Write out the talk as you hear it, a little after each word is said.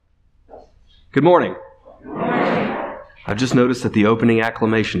Good morning. Good morning. I've just noticed that the opening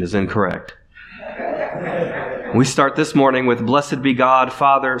acclamation is incorrect. We start this morning with Blessed be God,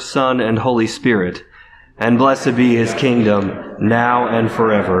 Father, Son, and Holy Spirit, and blessed be his kingdom, now and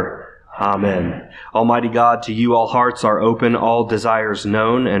forever. Amen. Almighty God, to you all hearts are open, all desires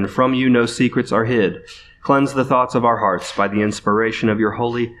known, and from you no secrets are hid. Cleanse the thoughts of our hearts by the inspiration of your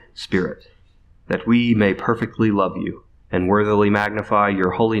Holy Spirit, that we may perfectly love you and worthily magnify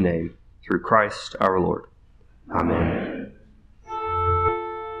your holy name, through Christ our Lord. Amen.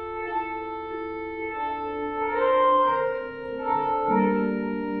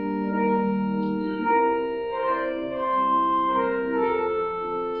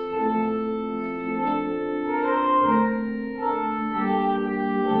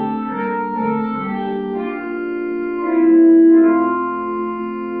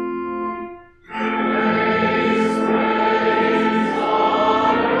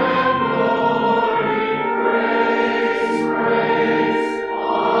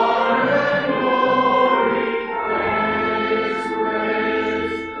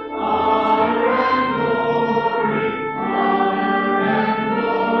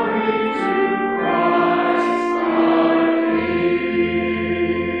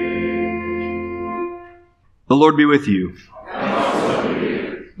 The Lord be with you. And also with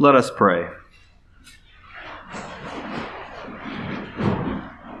you. Let us pray.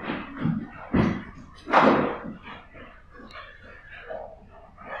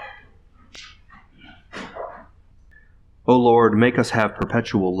 O Lord, make us have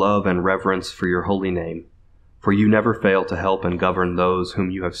perpetual love and reverence for your holy name, for you never fail to help and govern those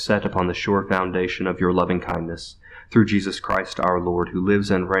whom you have set upon the sure foundation of your loving kindness, through Jesus Christ our Lord, who lives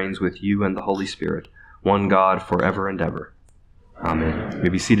and reigns with you and the Holy Spirit, one God, forever and ever. Amen. You may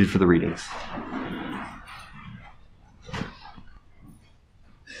be seated for the readings.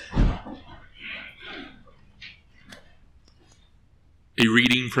 A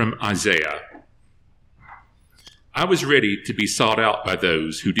reading from Isaiah. I was ready to be sought out by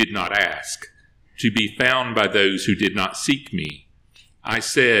those who did not ask, to be found by those who did not seek me. I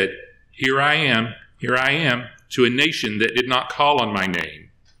said, here I am, to a nation that did not call on my name.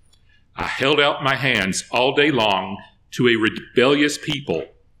 I held out my hands all day long to a rebellious people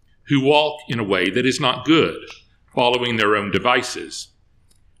who walk in a way that is not good, following their own devices.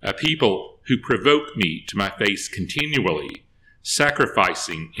 A people who provoke me to my face continually,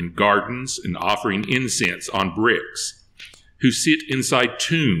 sacrificing in gardens and offering incense on bricks, who sit inside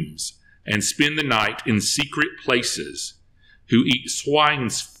tombs and spend the night in secret places, who eat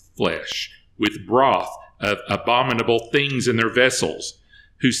swine's flesh with broth of abominable things in their vessels,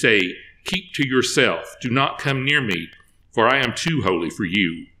 who say, keep to yourself, do not come near me, for I am too holy for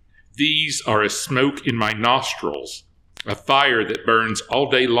you. These are a smoke in my nostrils, a fire that burns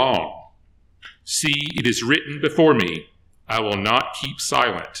all day long. See, it is written before me, I will not keep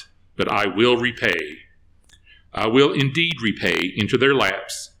silent, but I will repay. I will indeed repay into their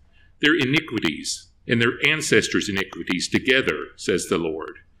laps their iniquities and their ancestors' iniquities together, says the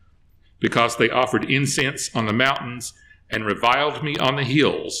Lord. Because they offered incense on the mountains and reviled me on the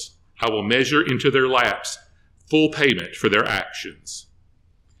hills, I will measure into their laps full payment for their actions.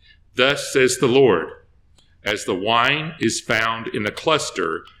 Thus says the Lord, as the wine is found in the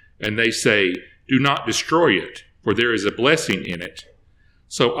cluster, and they say, do not destroy it, for there is a blessing in it.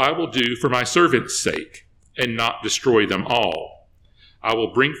 So I will do for my servants' sake, and not destroy them all. I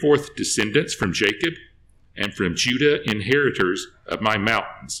will bring forth descendants from Jacob, and from Judah inheritors of my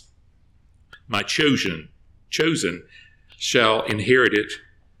mountains. My chosen shall inherit it,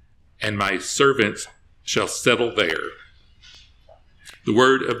 and my servants shall settle there. The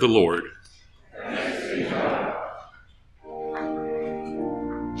word of the Lord. Thanks be to God.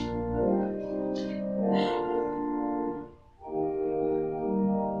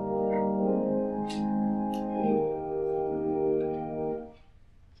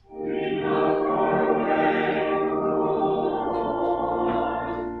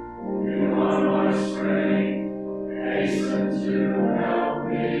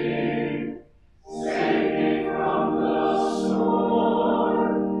 Save me from the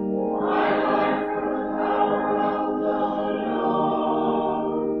storm, my life from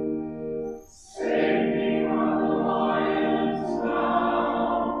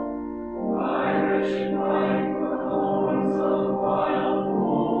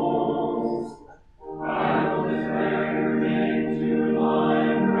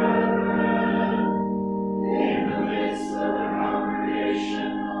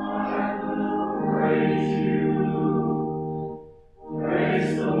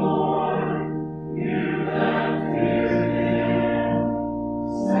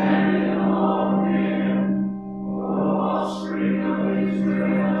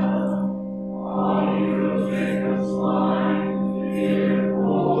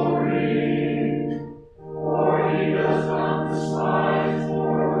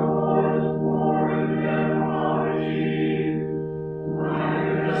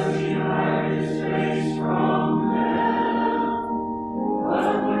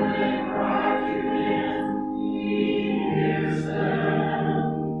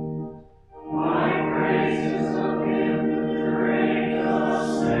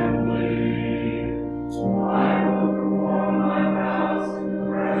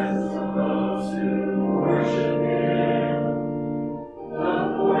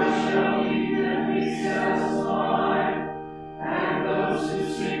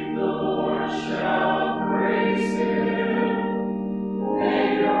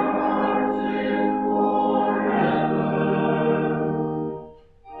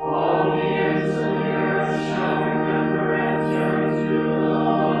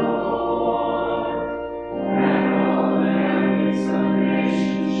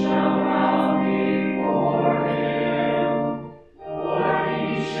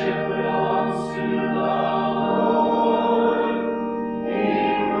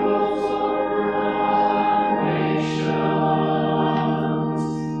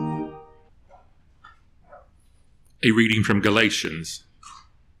A reading from Galatians.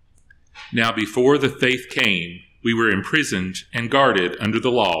 Now before the faith came, we were imprisoned and guarded under the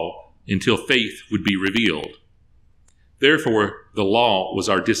law until faith would be revealed. Therefore, the law was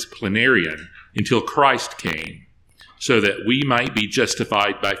our disciplinarian until Christ came, so that we might be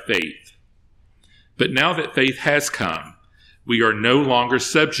justified by faith. But now that faith has come, we are no longer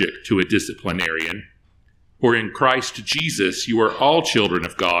subject to a disciplinarian, for in Christ Jesus you are all children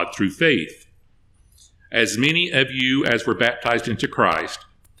of God through faith. As many of you as were baptized into Christ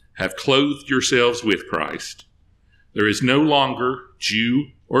have clothed yourselves with Christ. There is no longer Jew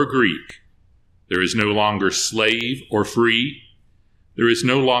or Greek. There is no longer slave or free. There is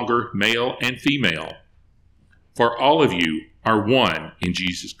no longer male and female. For all of you are one in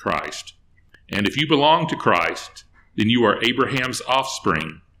Jesus Christ. And if you belong to Christ, then you are Abraham's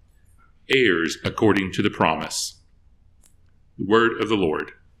offspring, heirs according to the promise. The word of the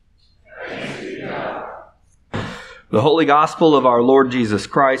Lord. The Holy Gospel of our Lord Jesus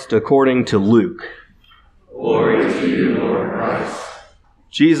Christ according to Luke. Glory to you, Lord Christ.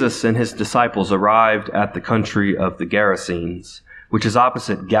 Jesus and his disciples arrived at the country of the Gerasenes, which is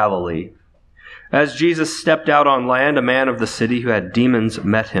opposite Galilee. As Jesus stepped out on land, a man of the city who had demons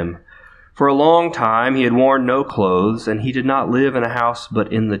met him. For a long time he had worn no clothes, and he did not live in a house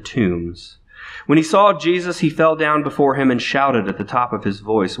but in the tombs. When he saw Jesus, he fell down before him and shouted at the top of his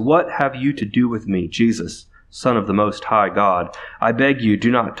voice, "What have you to do with me, Jesus, Son of the Most High God? I beg you,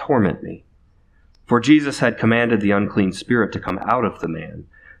 do not torment me." For Jesus had commanded the unclean spirit to come out of the man.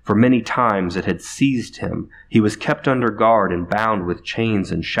 For many times it had seized him. He was kept under guard and bound with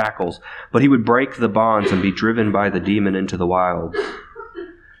chains and shackles, but he would break the bonds and be driven by the demon into the wilds.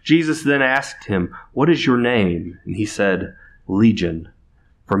 Jesus then asked him, "What is your name?" And he said, "Legion,"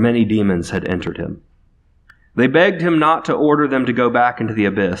 for many demons had entered him. They begged him not to order them to go back into the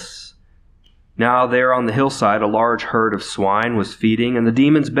abyss. Now there on the hillside a large herd of swine was feeding, and the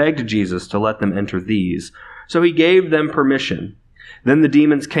demons begged Jesus to let them enter these. So he gave them permission. Then the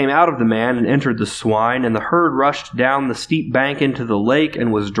demons came out of the man and entered the swine, and the herd rushed down the steep bank into the lake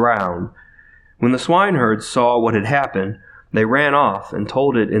and was drowned. When the swineherds saw what had happened, they ran off and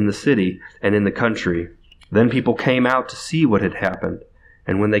told it in the city and in the country. Then people came out to see what had happened.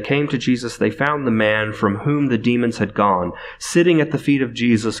 And when they came to Jesus, they found the man from whom the demons had gone, sitting at the feet of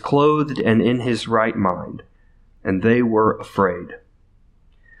Jesus, clothed and in his right mind. And they were afraid.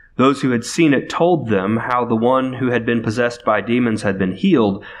 Those who had seen it told them how the one who had been possessed by demons had been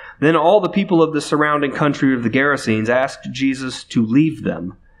healed. Then all the people of the surrounding country of the Gerasenes asked Jesus to leave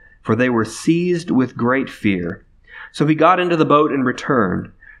them, for they were seized with great fear. So he got into the boat and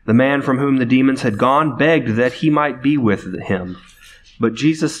returned. The man from whom the demons had gone begged that he might be with him. But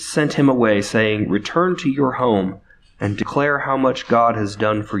Jesus sent him away, saying, "Return to your home and declare how much God has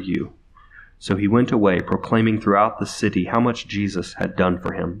done for you." So he went away, proclaiming throughout the city how much Jesus had done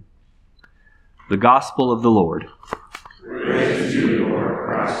for him. The Gospel of the Lord. Praise to you, Lord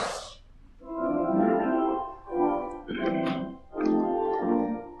Christ.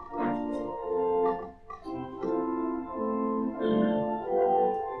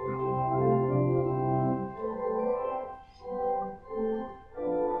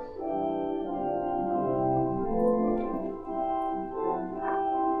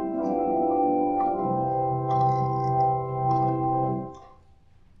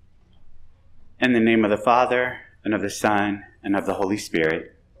 In the name of the Father, and of the Son, and of the Holy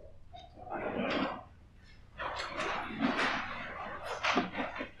Spirit.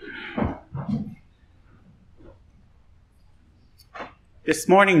 This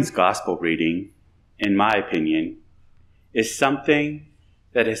morning's gospel reading, in my opinion, is something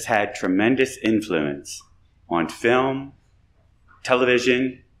that has had tremendous influence on film,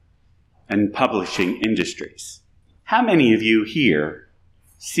 television, and publishing industries. How many of you here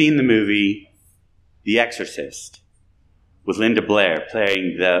seen the movie The Exorcist, with Linda Blair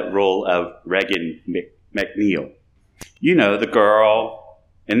playing the role of Regan McNeil? You know, the girl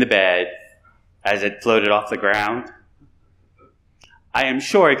in the bed as it floated off the ground. I am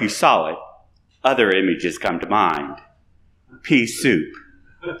sure if you saw it, other images come to mind. Pea soup.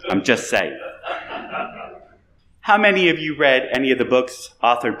 I'm just saying. How many of you read any of the books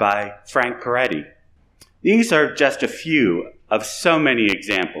authored by Frank Peretti? These are just a few of so many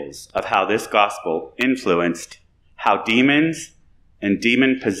examples of how this gospel influenced how demons and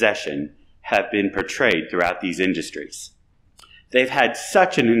demon possession have been portrayed throughout these industries. They've had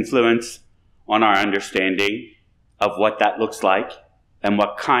such an influence on our understanding of what that looks like and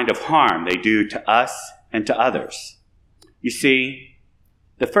what kind of harm they do to us and to others. You see,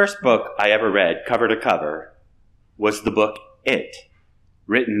 the first book I ever read cover to cover was the book It,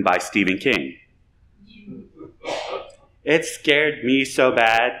 written by Stephen King. It scared me so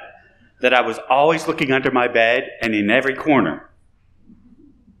bad that I was always looking under my bed and in every corner.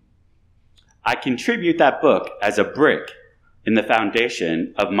 I contribute that book as a brick in the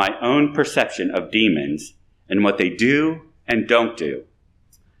foundation of my own perception of demons and what they do and don't do.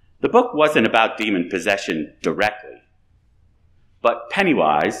 The book wasn't about demon possession directly, but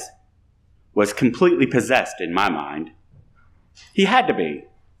Pennywise was completely possessed in my mind. He had to be.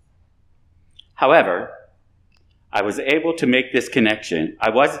 However, I was able to make this connection. I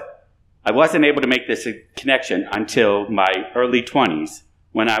wasn't able to make this connection until my early 20s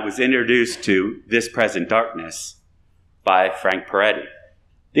when I was introduced to This Present Darkness by Frank Peretti.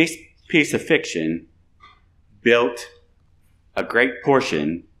 This piece of fiction built a great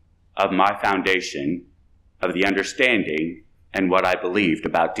portion of my foundation of the understanding and what I believed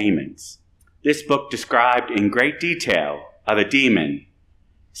about demons. This book described in great detail of a demon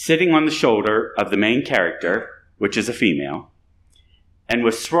sitting on the shoulder of the main character, which is a female, and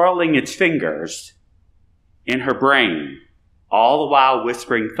was swirling its fingers in her brain, all the while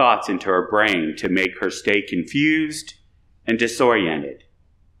whispering thoughts into her brain to make her stay confused and disoriented.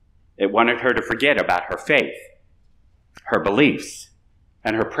 It wanted her to forget about her faith, her beliefs,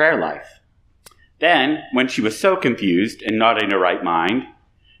 and her prayer life. Then, when she was so confused and not in her right mind,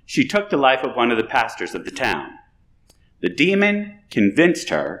 she took the life of one of the pastors of the town. The demon convinced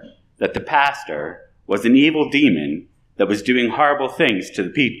her that the pastor was an evil demon that was doing horrible things to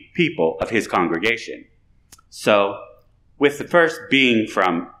the people of his congregation. So, with the first being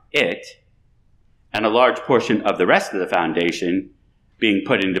from it, and a large portion of the rest of the foundation being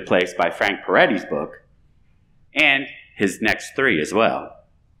put into place by Frank Peretti's book, and his next 3 as well,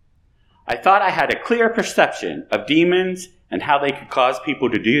 I thought I had a clear perception of demons and how they could cause people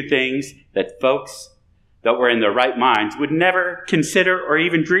to do things that folks that were in their right minds would never consider or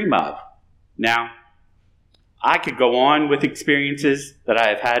even dream of. Now, I could go on with experiences that I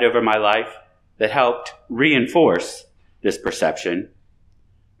have had over my life that helped reinforce this perception,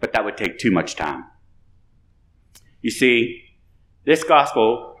 but that would take too much time. You see, this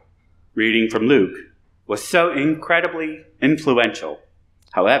gospel reading from Luke was so incredibly influential.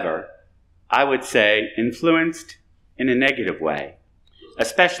 However, I would say influenced in a negative way,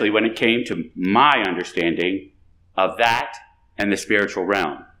 especially when it came to my understanding of that and the spiritual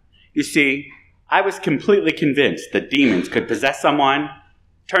realm. You see, I was completely convinced that demons could possess someone,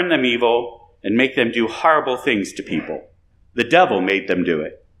 turn them evil, and make them do horrible things to people. The devil made them do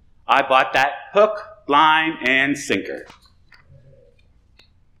it. I bought that hook, line, and sinker.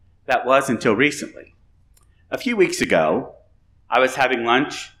 That was until recently. A few weeks ago, I was having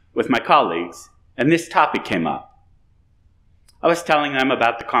lunch with my colleagues, and this topic came up. I was telling them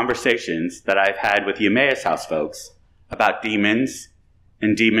about the conversations that I've had with the Emmaus House folks about demons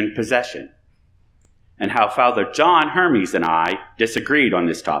and demon possession, and how Father John Hermes and I disagreed on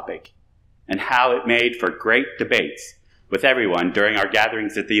this topic, and how it made for great debates with everyone during our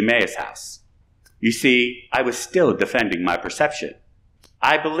gatherings at the Emmaus House. You see, I was still defending my perception.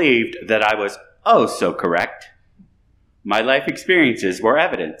 I believed that I was oh so correct. My life experiences were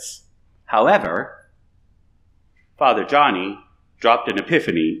evidence. However, Father Johnny dropped an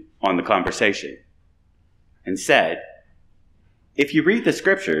epiphany on the conversation and said, if you read the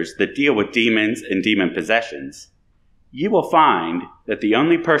scriptures that deal with demons and demon possessions, you will find that the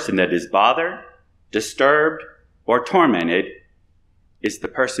only person that is bothered, disturbed, or tormented is the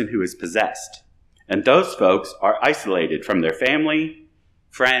person who is possessed. And those folks are isolated from their family,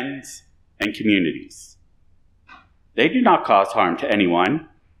 friends, and communities. They do not cause harm to anyone.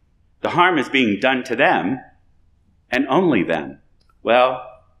 The harm is being done to them, and only them. Well,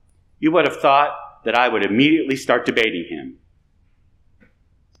 you would have thought that I would immediately start debating him.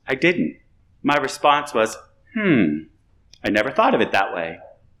 I didn't. My response was, I never thought of it that way.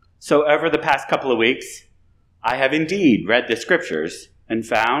 So over the past couple of weeks, I have indeed read the scriptures and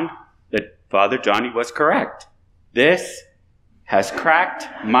found that Father Johnny was correct. This has cracked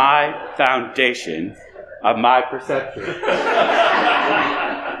my foundation of my perception.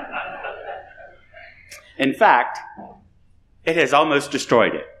 In fact, it has almost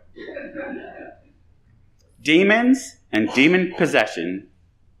destroyed it. Demons and demon possession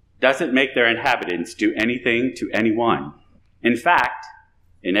doesn't make their inhabitants do anything to anyone. In fact,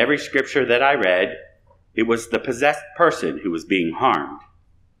 in every scripture that I read, it was the possessed person who was being harmed.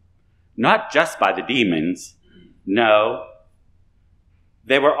 Not just by the demons. No,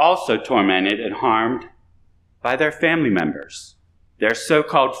 they were also tormented and harmed by their family members, their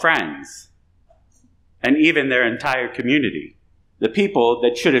so-called friends, and even their entire community. The people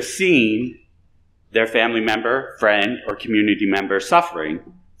that should have seen their family member, friend, or community member suffering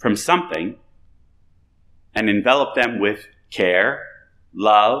from something and envelop them with care,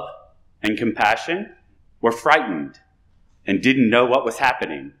 love, and compassion were frightened and didn't know what was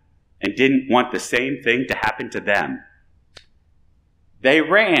happening and didn't want the same thing to happen to them. They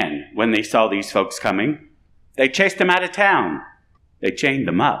ran when they saw these folks coming. They chased them out of town. They chained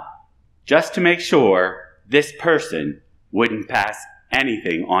them up just to make sure this person wouldn't pass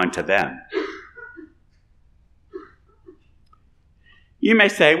anything on to them. You may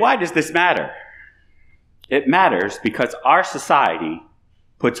say, why does this matter? It matters because our society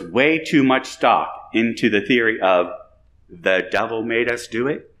puts way too much stock into the theory of the devil made us do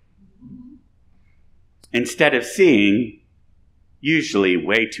it, instead of seeing, usually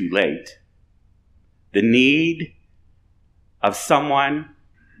way too late, the need of someone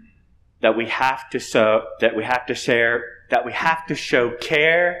that we have to show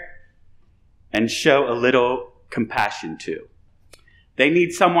care and show a little compassion to. They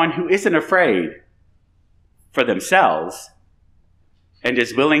need someone who isn't afraid for themselves and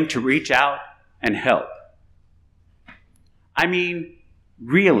is willing to reach out and help. I mean,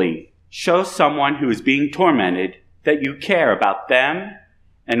 really, show someone who is being tormented that you care about them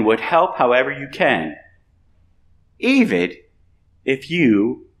and would help however you can, even if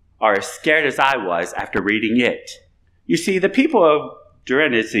you are as scared as I was after reading it. You see, the people of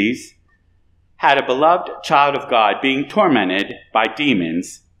Gerasene had a beloved child of God being tormented by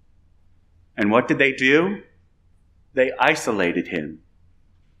demons. And what did they do? They isolated him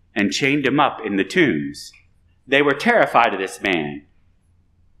and chained him up in the tombs. They were terrified of this man.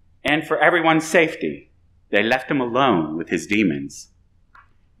 And for everyone's safety, they left him alone with his demons.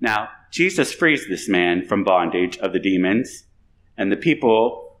 Now, Jesus frees this man from bondage of the demons, and the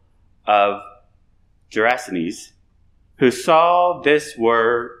people of Gerasene who saw this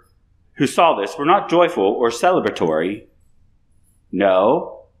were not joyful or celebratory.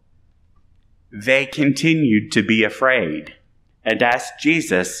 No, they continued to be afraid and asked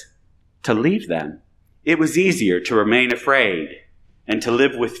Jesus to leave them. It was easier to remain afraid and to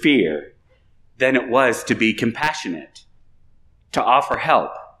live with fear than it was to be compassionate, to offer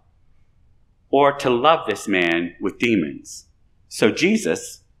help, or to love this man with demons. So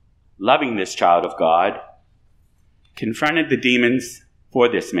Jesus, loving this child of God, confronted the demons for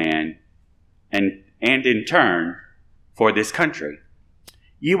this man and in turn for this country.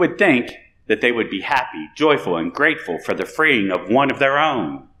 You would think that they would be happy, joyful, and grateful for the freeing of one of their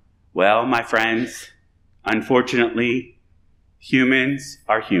own. Well, my friends, unfortunately, humans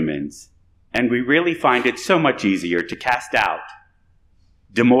are humans, and we really find it so much easier to cast out,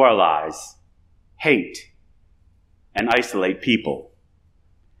 demoralize, hate, and isolate people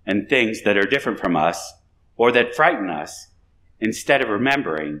and things that are different from us or that frighten us, instead of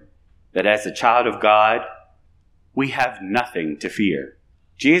remembering that as a child of God, we have nothing to fear.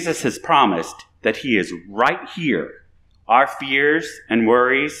 Jesus has promised that he is right here. Our fears and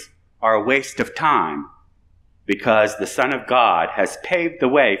worries are a waste of time because the Son of God has paved the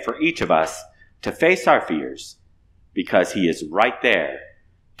way for each of us to face our fears because he is right there,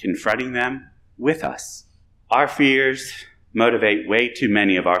 confronting them with us. Our fears motivate way too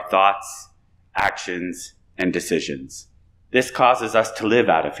many of our thoughts, actions, and decisions. This causes us to live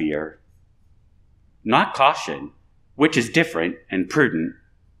out of fear, not caution, which is different and prudent,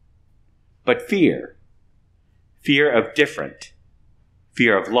 but fear. Fear of different,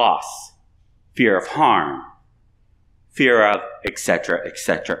 fear of loss, fear of harm, fear of etc.,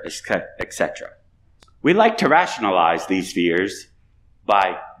 etc., etc. We like to rationalize these fears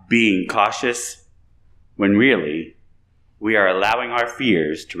by being cautious, when really we are allowing our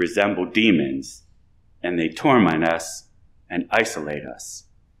fears to resemble demons, and they torment us and isolate us.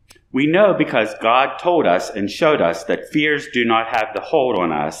 We know because God told us and showed us that fears do not have the hold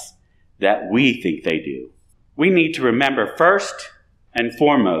on us that we think they do. We need to remember first and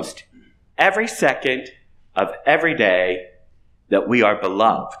foremost, every second of every day, that we are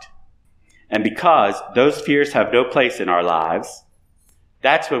beloved. And because those fears have no place in our lives,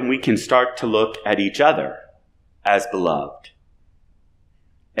 that's when we can start to look at each other as beloved.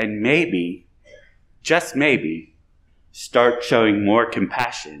 And maybe, just maybe, start showing more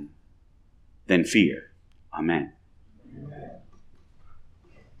compassion than fear. Amen.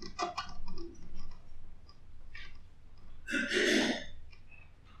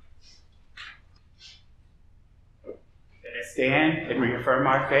 Let us stand and reaffirm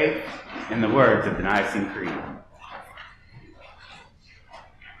our faith in the words of the Nicene Creed.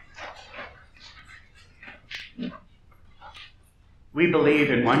 We believe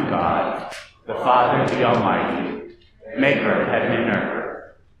in one God, the Father, the Almighty, maker of heaven and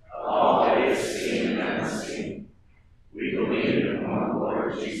earth, of all that is seen and unseen. We believe in one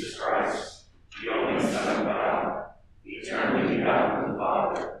Lord Jesus Christ, the only Son of God,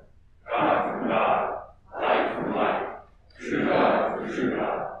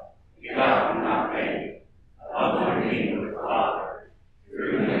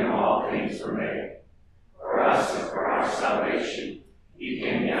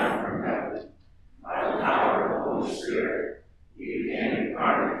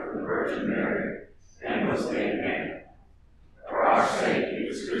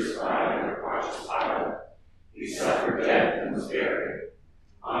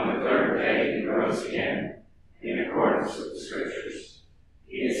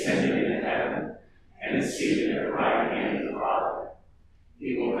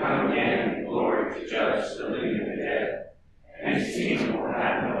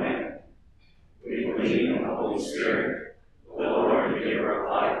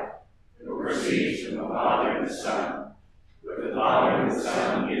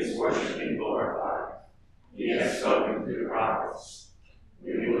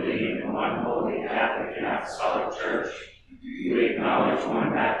 and apostolic church. We acknowledge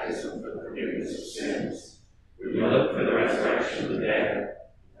one baptism for the forgiveness of sins. We look for the resurrection of the dead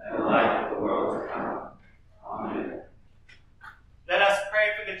and the life of the world to come. Amen. Let us pray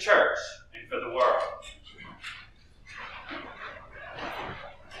for the church and for the world.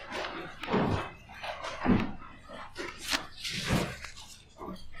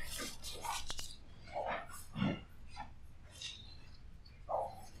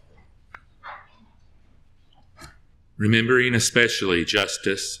 Remembering especially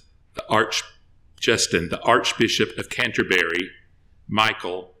Justin, the Archbishop of Canterbury,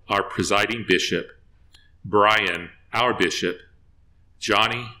 Michael, our presiding bishop, Brian, our bishop,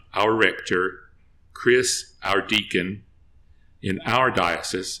 Johnny, our rector, Chris, our deacon, in our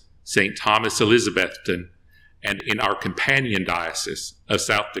diocese, St. Thomas Elizabethton, and in our companion diocese of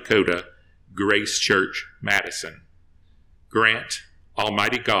South Dakota, Grace Church, Madison. Grant,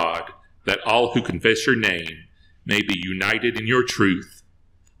 Almighty God, that all who confess your name may be united in your truth,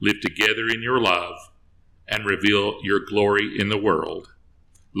 live together in your love, and reveal your glory in the world.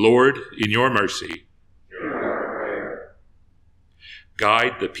 Lord, in your mercy,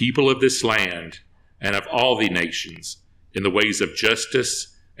 guide the people of this land and of all the nations in the ways of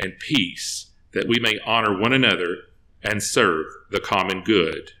justice and peace, that we may honor one another and serve the common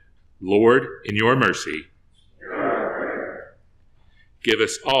good. Lord, in your mercy, give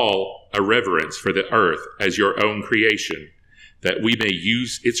us all a reverence for the earth as your own creation, that we may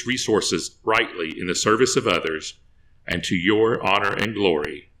use its resources rightly in the service of others and to your honor and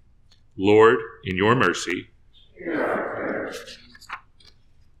glory. Lord, in your mercy,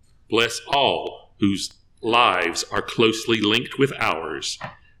 bless all whose lives are closely linked with ours.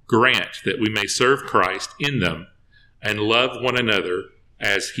 Grant that we may serve Christ in them and love one another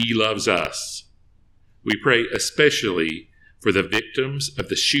as he loves us. We pray especially for the victims of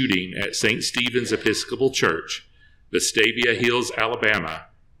the shooting at St. Stephen's Episcopal Church, Vestavia Hills, Alabama.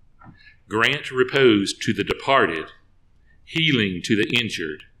 Grant repose to the departed, healing to the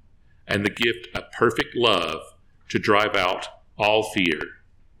injured, and the gift of perfect love to drive out all fear.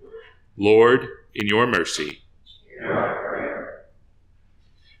 Lord, in your mercy,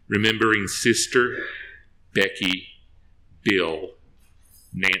 remembering Sister, Becky, Bill,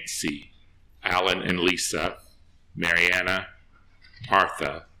 Nancy, Alan and Lisa, Mariana,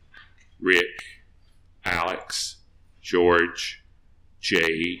 Martha, Rick, Alex, George,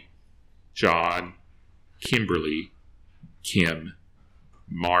 Jay, John, Kimberly, Kim,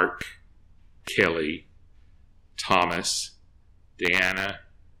 Mark, Kelly, Thomas, Deanna,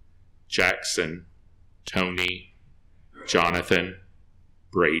 Jackson, Tony, Jonathan,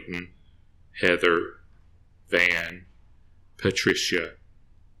 Brayden, Heather, Van, Patricia,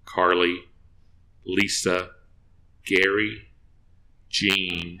 Carly, Lisa, Gary,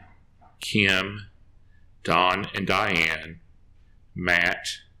 Jean, Kim, Don and Diane, Matt,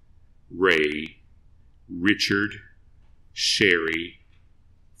 Ray, Richard, Sherry,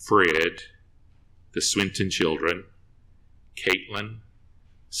 Fred, the Swinton children, Caitlin,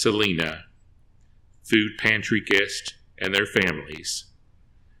 Selena, food pantry guests and their families.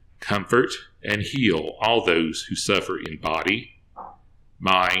 Comfort and heal all those who suffer in body,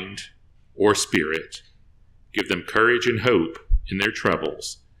 mind, or spirit. Give them courage and hope in their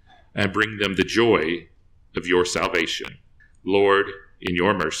troubles, and bring them the joy of your salvation. Lord, in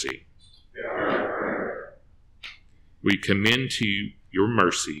your mercy, we commend to your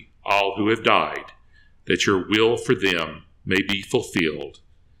mercy all who have died, that your will for them may be fulfilled,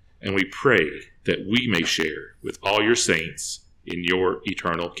 and we pray that we may share with all your saints in your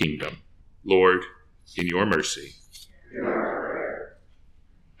eternal kingdom. Lord, in your mercy.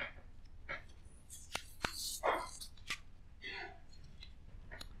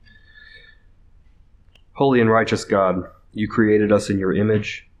 Holy and righteous God, you created us in your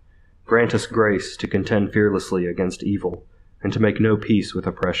image. Grant us grace to contend fearlessly against evil and to make no peace with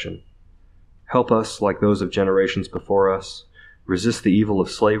oppression. Help us, like those of generations before us, resist the evil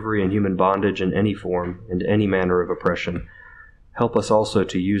of slavery and human bondage in any form and any manner of oppression. Help us also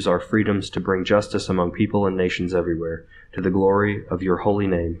to use our freedoms to bring justice among people and nations everywhere, to the glory of your holy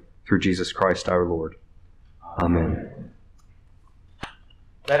name, through Jesus Christ our Lord. Amen.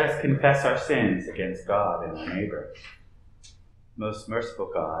 Let us confess our sins against God and our neighbor. Most merciful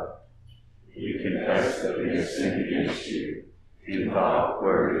God, we confess that we have sinned against you in thought,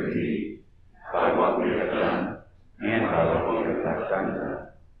 word, and deed, by what we have done and by what we have left undone.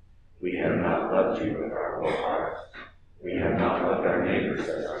 We have not loved you with our whole heart. We have not loved our neighbors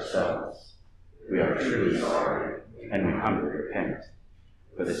as ourselves. We are truly sorry, and we humbly repent.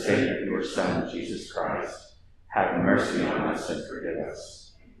 For the sake of your Son, Jesus Christ, have mercy on us and forgive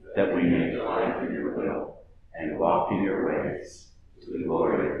us. that we may delight in your will and walk in your ways, to the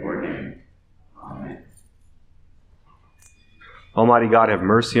glory of your name. Amen. Almighty God, have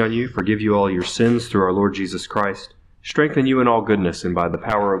mercy on you, forgive you all your sins through our Lord Jesus Christ, strengthen you in all goodness, and by the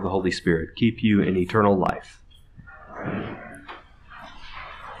power of the Holy Spirit, keep you in eternal life. Amen.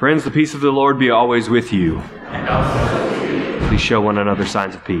 Friends, the peace of the Lord be always with you. And also with you. Please show one another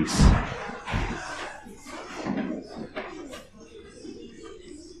signs of peace.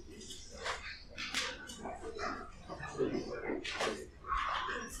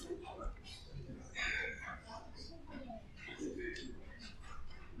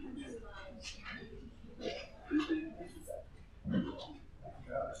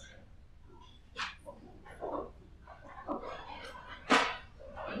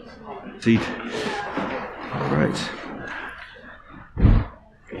 Seat. All right.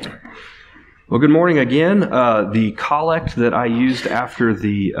 Well, good morning again. The collect that I used after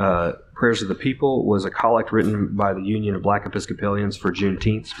the prayers of the people was a collect written by the Union of Black Episcopalians for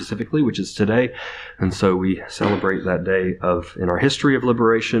Juneteenth specifically, which is today. And so we celebrate that day in our history of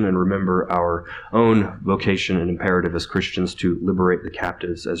liberation and remember our own vocation and imperative as Christians to liberate the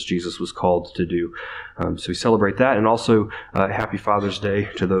captives as Jesus was called to do. So we celebrate that, and also happy Father's Day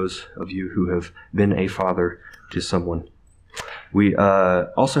to those of you who have been a father to someone. We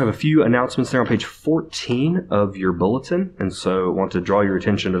also have a few announcements there on page 14 of your bulletin, and so I want to draw your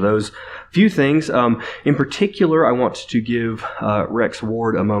attention to those few things. In particular, I want to give Rex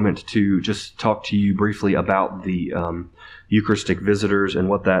Ward a moment to just talk to you briefly about the Eucharistic visitors and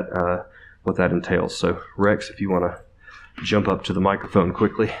what that entails. So, Rex, if you want to jump up to the microphone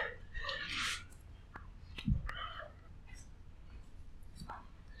quickly.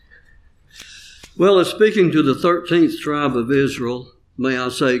 Well, as speaking to the 13th tribe of Israel, may I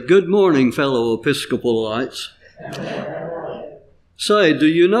say, good morning, fellow Episcopalites. Say, do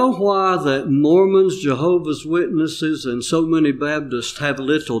you know why that Mormons, Jehovah's Witnesses, and so many Baptists have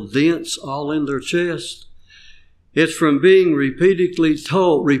little dents all in their chest? It's from being repeatedly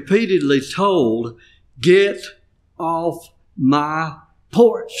told, get off my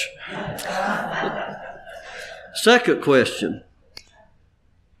porch. Second question.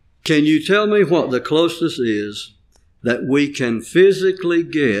 Can you tell me what the closest is that we can physically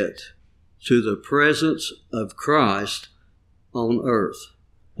get to the presence of Christ on earth?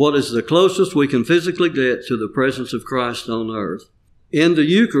 What is the closest we can physically get to the presence of Christ on earth? In the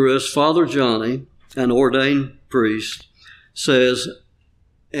Eucharist, Father Johnny, an ordained priest, says,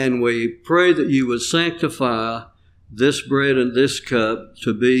 and we pray that you would sanctify this bread and this cup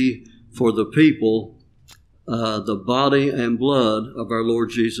to be for the people the body and blood of our Lord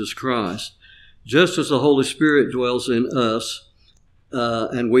Jesus Christ. Just as the Holy Spirit dwells in us,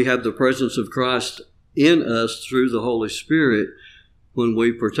 and we have the presence of Christ in us through the Holy Spirit, when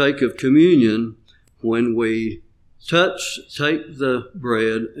we partake of communion, when we take the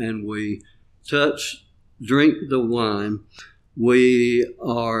bread and we drink the wine, we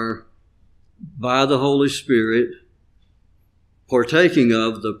are, by the Holy Spirit, partaking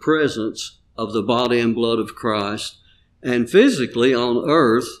of the presence of the body and blood of Christ. And physically on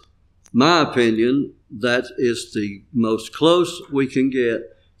earth, my opinion, that is the most close we can get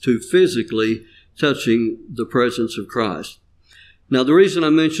to physically touching the presence of Christ. Now, the reason I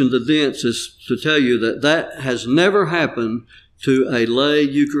mentioned the dents is to tell you that has never happened to a lay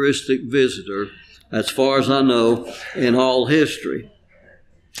Eucharistic visitor, as far as I know, in all history.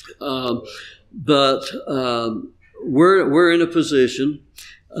 But we're in a position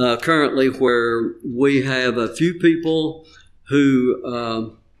currently where we have a few people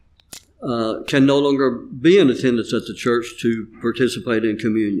who can no longer be in attendance at the church to participate in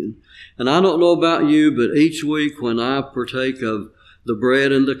communion. And I don't know about you, but each week when I partake of the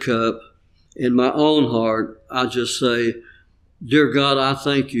bread and the cup, in my own heart, I just say, Dear God, I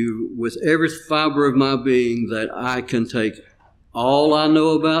thank you with every fiber of my being that I can take all I know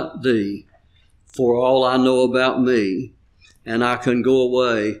about thee for all I know about me, and I can go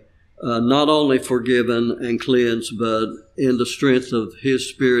away not only forgiven and cleansed, but in the strength of His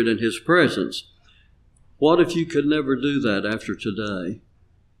Spirit and His presence. What if you could never do that after today?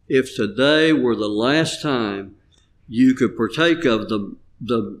 If today were the last time you could partake of the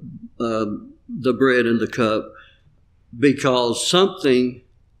bread and the cup, because something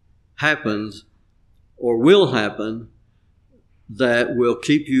happens or will happen that will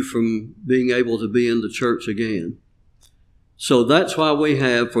keep you from being able to be in the church again. So that's why we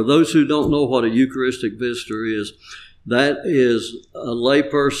have, for those who don't know what a Eucharistic visitor is, that is a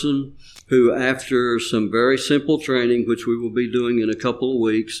layperson who, after some very simple training, which we will be doing in a couple of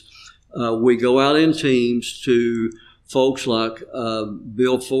weeks, we go out in teams to folks like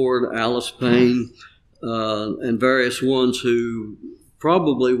Bill Ford, Alice Payne, and various ones who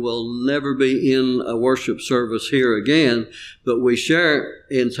probably will never be in a worship service here again, but we share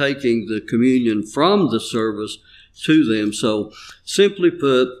in taking the communion from the service to them. So simply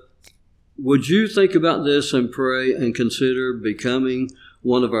put, would you think about this and pray and consider becoming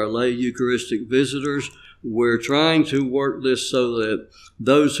one of our lay Eucharistic visitors? We're trying to work this so that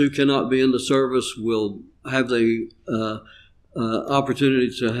those who cannot be in the service will have the opportunity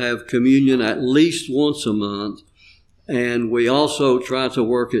to have communion at least once a month. And we also try to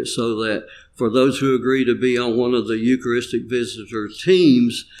work it so that for those who agree to be on one of the Eucharistic visitor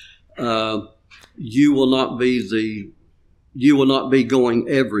teams, you will not be going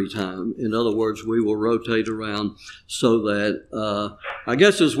every time. In other words, we will rotate around so that, I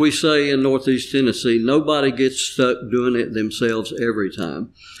guess as we say in Northeast Tennessee, nobody gets stuck doing it themselves every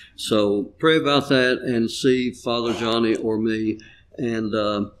time. So pray about that and see Father Johnny or me, and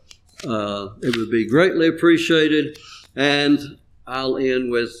it would be greatly appreciated. And I'll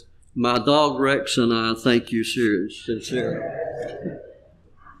end with my dog Rex and I thank you sincerely.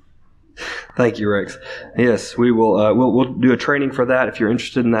 Thank you, Rex. Yes, we will. We'll do a training for that. If you're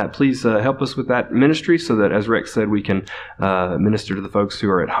interested in that, please help us with that ministry, so that, as Rex said, we can minister to the folks who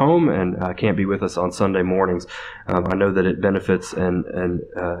are at home and can't be with us on Sunday mornings. I know that it benefits and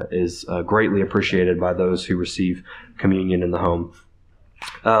is greatly appreciated by those who receive communion in the home.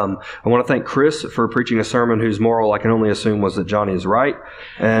 I want to thank Chris for preaching a sermon whose moral I can only assume was that Johnny is right,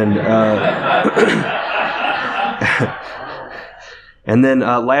 and and then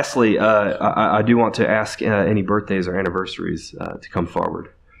lastly, I do want to ask any birthdays or anniversaries to come forward.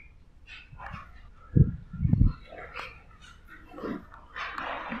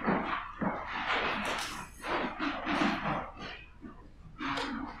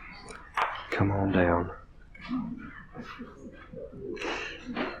 Come on down.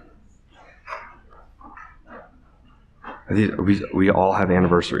 We all have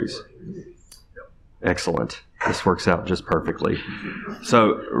anniversaries. Excellent. This works out just perfectly.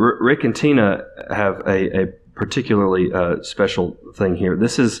 So Rick and Tina have a particularly special thing here.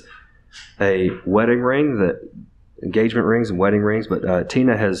 This is a wedding ring, engagement rings and wedding rings, but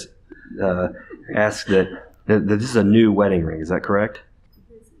Tina has asked that this is a new wedding ring. Is that correct?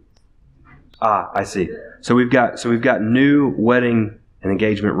 I see. So we've got new wedding and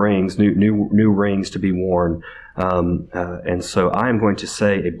engagement rings, new rings to be worn. And so I am going to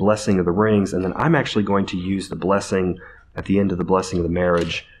say a blessing of the rings, and then I'm actually going to use the blessing at the end of the blessing of the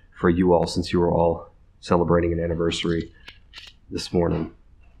marriage for you all, since you are all celebrating an anniversary this morning.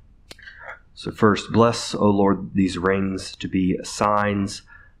 So first, bless, O Lord, these rings to be signs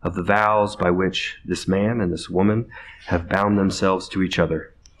of the vows by which this man and this woman have bound themselves to each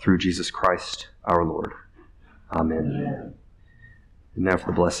other through Jesus Christ our Lord. Amen. And now for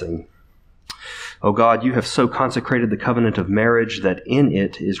the blessing. O God, you have so consecrated the covenant of marriage that in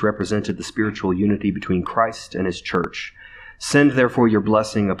it is represented the spiritual unity between Christ and his church. Send therefore your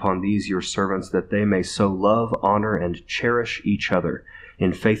blessing upon these your servants, that they may so love, honor, and cherish each other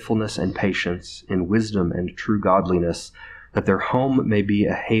in faithfulness and patience, in wisdom and true godliness, that their home may be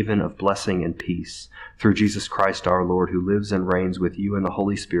a haven of blessing and peace. Through Jesus Christ our Lord, who lives and reigns with you in the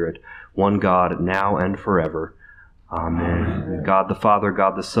Holy Spirit, one God, now and forever. Amen. God the Father,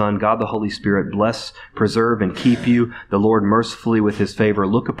 God the Son, God the Holy Spirit, bless, preserve, and keep you. The Lord mercifully with his favor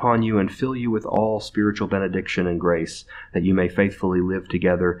look upon you and fill you with all spiritual benediction and grace, that you may faithfully live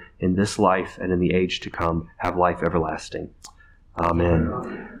together in this life and in the age to come, have life everlasting.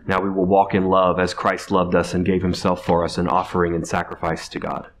 Amen. Now we will walk in love as Christ loved us and gave himself for us, an offering and sacrifice to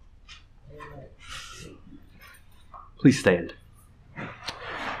God. Please stand.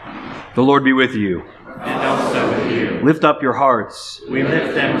 The Lord be with you. And also with you. Lift up your hearts. We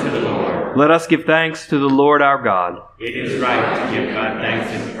lift them to the Lord. Let us give thanks to the Lord our God. It is right to give God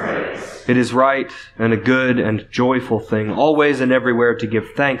thanks and praise. It is right and a good and joyful thing, always and everywhere, to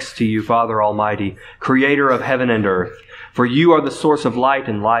give thanks to you, Father Almighty, Creator of heaven and earth. For you are the source of light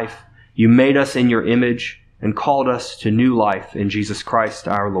and life. You made us in your image and called us to new life in Jesus Christ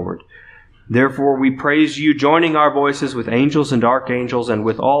our Lord. Therefore we praise you, joining our voices with angels and archangels and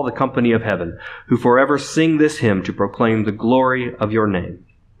with all the company of heaven, who forever sing this hymn to proclaim the glory of your name.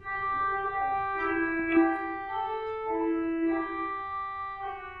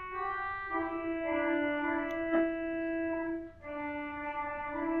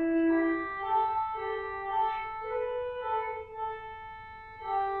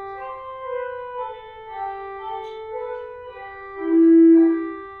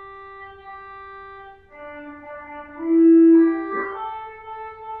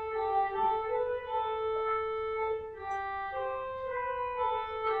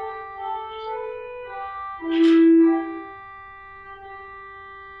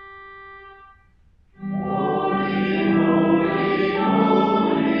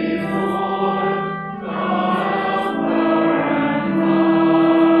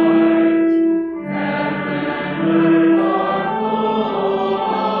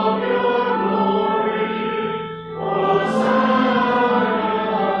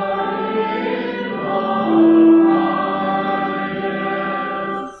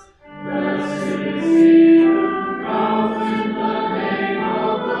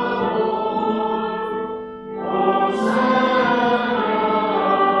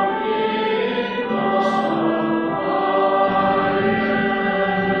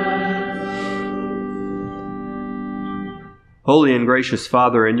 Holy and gracious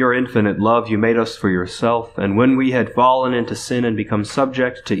Father, in your infinite love you made us for yourself, and when we had fallen into sin and become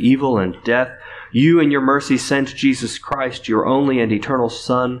subject to evil and death, you in your mercy sent Jesus Christ, your only and eternal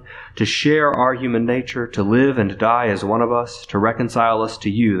Son, to share our human nature, to live and die as one of us, to reconcile us to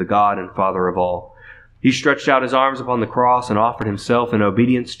you, the God and Father of all. He stretched out his arms upon the cross and offered himself in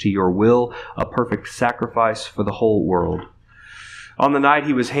obedience to your will, a perfect sacrifice for the whole world. On the night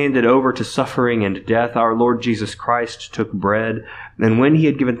he was handed over to suffering and death, our Lord Jesus Christ took bread, and when he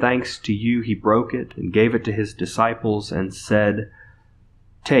had given thanks to you, he broke it and gave it to his disciples and said,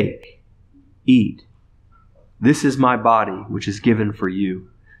 "Take, eat. This is my body, which is given for you.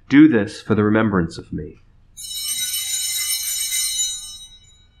 Do this for the remembrance of me."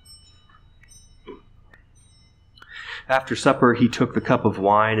 After supper, he took the cup of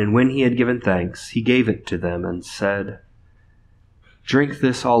wine, and when he had given thanks, he gave it to them and said, "Drink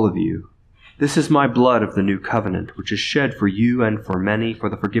this, all of you. This is my blood of the new covenant, which is shed for you and for many for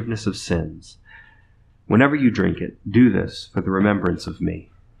the forgiveness of sins. Whenever you drink it, do this for the remembrance of me."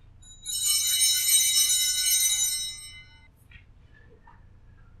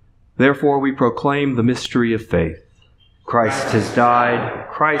 Therefore we proclaim the mystery of faith. Christ has died,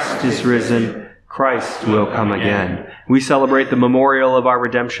 Christ is risen, Christ will come again. We celebrate the memorial of our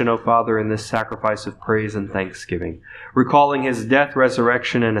redemption, O Father, in this sacrifice of praise and thanksgiving. Recalling his death,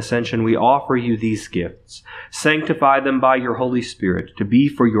 resurrection, and ascension, we offer you these gifts. Sanctify them by your Holy Spirit, to be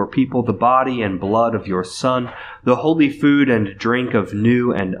for your people the body and blood of your Son, the holy food and drink of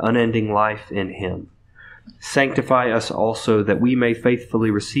new and unending life in him. Sanctify us also, that we may faithfully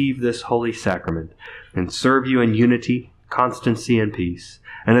receive this holy sacrament and serve you in unity, constancy, and peace.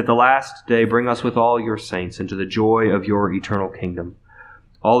 And at the last day bring us with all your saints into the joy of your eternal kingdom.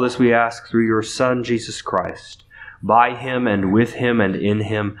 All this we ask through your Son, Jesus Christ. By him and with him and in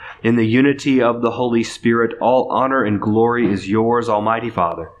him, in the unity of the Holy Spirit, all honor and glory is yours, Almighty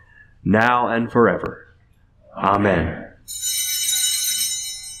Father, now and forever. Amen.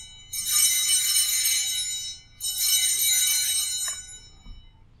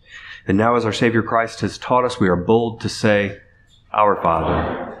 And now, as our Savior Christ has taught us, we are bold to say, "Our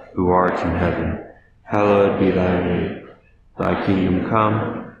Father, who art in heaven, hallowed be thy name. Thy kingdom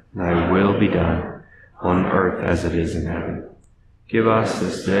come, thy will be done, on earth as it is in heaven. Give us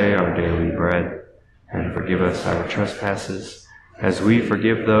this day our daily bread, and forgive us our trespasses, as we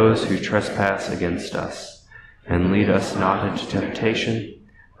forgive those who trespass against us. And lead us not into temptation,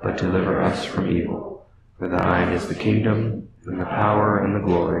 but deliver us from evil. For thine is the kingdom, and the power, and the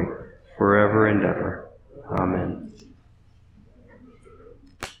glory, forever and ever. Amen."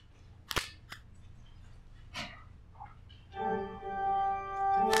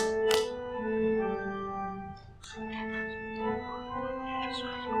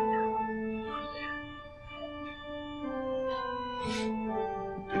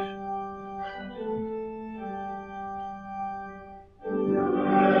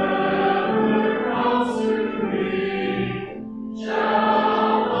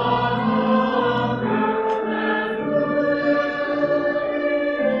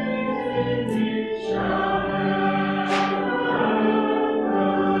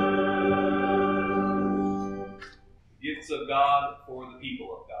 Of God for the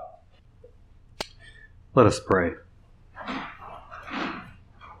people of God. Let us pray.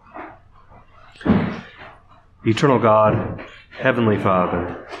 Eternal God, Heavenly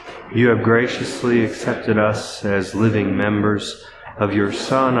Father, you have graciously accepted us as living members of your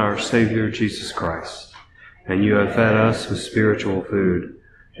Son, our Savior, Jesus Christ, and you have fed us with spiritual food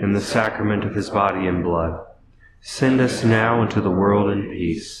in the sacrament of his body and blood. Send us now into the world in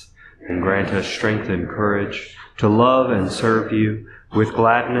peace, and grant us strength and courage to love and serve you with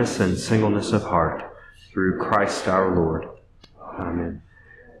gladness and singleness of heart, through Christ our Lord. Amen.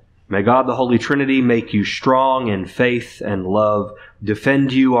 May God the Holy Trinity make you strong in faith and love,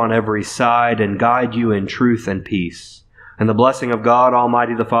 defend you on every side, and guide you in truth and peace, And the blessing of God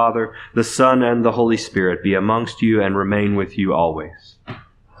Almighty the Father, the Son, and the Holy Spirit be amongst you and remain with you always.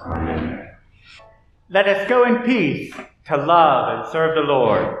 Amen. Let us go in peace to love and serve the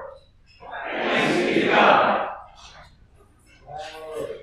Lord.